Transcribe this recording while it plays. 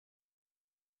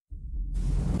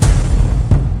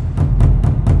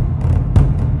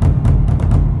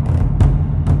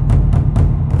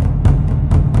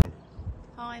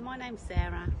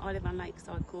I live on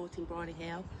Lakeside Court in Bridie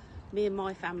Hill. Me and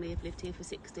my family have lived here for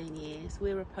 16 years.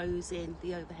 We're opposing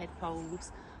the overhead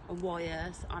poles and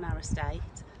wires on our estate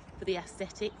for the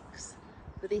aesthetics,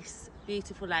 for this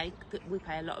beautiful lake that we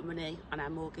pay a lot of money on our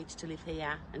mortgage to live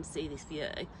here and see this view.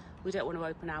 We don't want to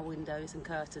open our windows and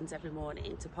curtains every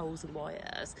morning to poles and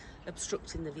wires,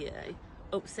 obstructing the view,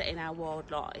 upsetting our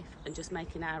wildlife and just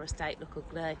making our estate look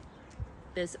ugly.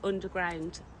 There's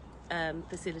underground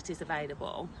facilities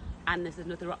available, and there's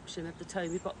another option of the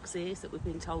Tomy boxes that we've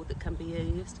been told that can be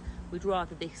used. We'd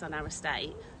rather this on our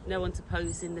estate. No one's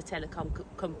opposing the telecom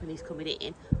companies coming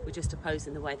in, we're just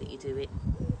opposing the way that you do it.